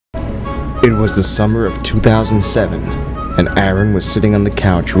It was the summer of 2007, and Aaron was sitting on the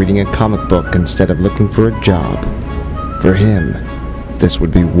couch reading a comic book instead of looking for a job. For him, this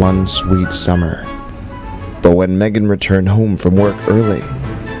would be one sweet summer. But when Meghan returned home from work early,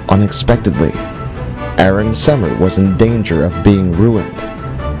 unexpectedly, Aaron's summer was in danger of being ruined.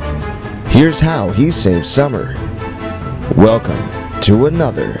 Here's how he saved summer. Welcome to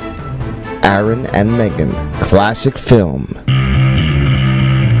another Aaron and Meghan classic film.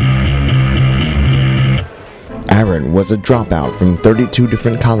 Aaron was a dropout from 32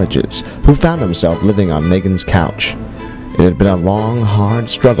 different colleges who found himself living on Meghan's couch. It had been a long, hard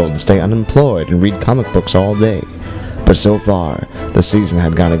struggle to stay unemployed and read comic books all day, but so far, the season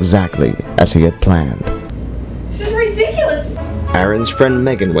had gone exactly as he had planned. This is ridiculous! Aaron's friend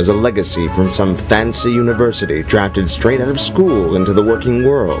Meghan was a legacy from some fancy university drafted straight out of school into the working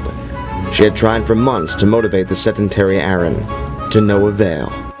world. She had tried for months to motivate the sedentary Aaron, to no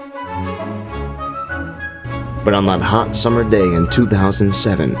avail. But on that hot summer day in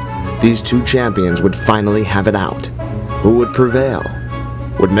 2007, these two champions would finally have it out. Who would prevail?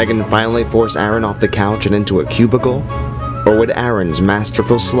 Would Meghan finally force Aaron off the couch and into a cubicle? Or would Aaron's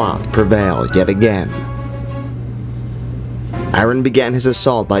masterful sloth prevail yet again? Aaron began his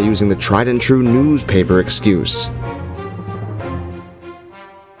assault by using the tried and true newspaper excuse.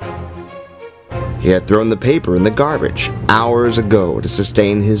 He had thrown the paper in the garbage hours ago to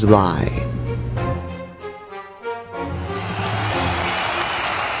sustain his lie.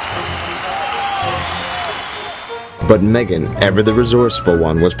 But Meghan, ever the resourceful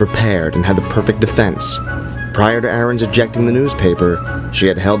one, was prepared and had the perfect defense. Prior to Aaron's ejecting the newspaper, she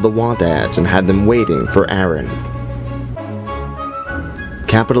had held the want ads and had them waiting for Aaron.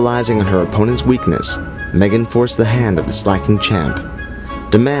 Capitalizing on her opponent's weakness, Meghan forced the hand of the slacking champ,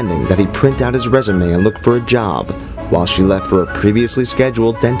 demanding that he print out his resume and look for a job while she left for a previously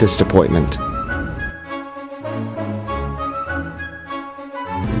scheduled dentist appointment.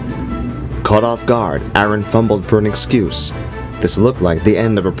 Caught off guard, Aaron fumbled for an excuse. This looked like the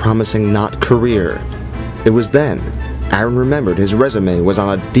end of a promising career. It was then Aaron remembered his resume was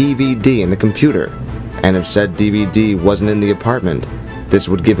on a DVD in the computer, and if said DVD wasn't in the apartment, this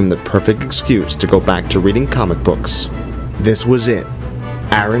would give him the perfect excuse to go back to reading comic books. This was it.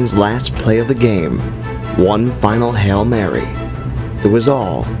 Aaron's last play of the game. One final Hail Mary. It was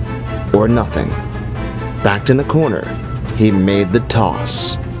all or nothing. Backed in a corner, he made the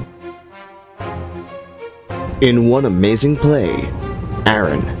toss. In one amazing play,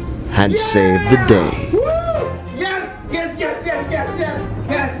 Aaron had saved the day. Woo! Yes! Yes, yes, yes, yes, yes,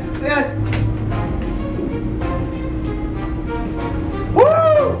 yes, yes!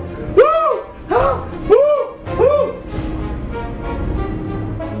 Woo! Woo! Ah! Woo! Woo!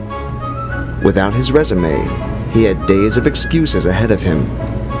 Without his resume, he had days of excuses ahead of him.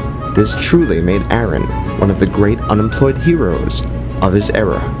 This truly made Aaron one of the great unemployed heroes of his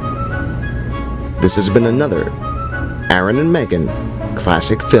era. This has been another Aaron and Meghan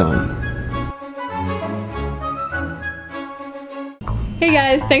classic film. Hey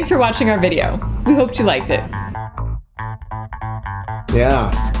guys, thanks for watching our video. We hoped you liked it. Yeah.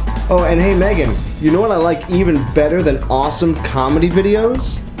 Oh, and hey Meghan, you know what I like even better than awesome comedy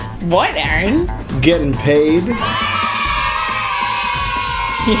videos? What, Aaron? Getting paid.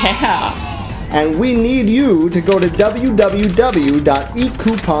 Yeah. And we need you to go to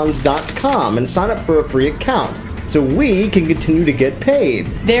www.ecoupons.com and sign up for a free account so we can continue to get paid.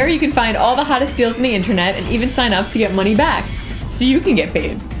 There you can find all the hottest deals on the internet and even sign up to get money back so you can get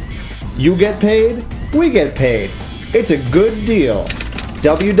paid. You get paid, we get paid. It's a good deal.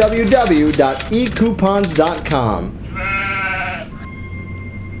 www.ecoupons.com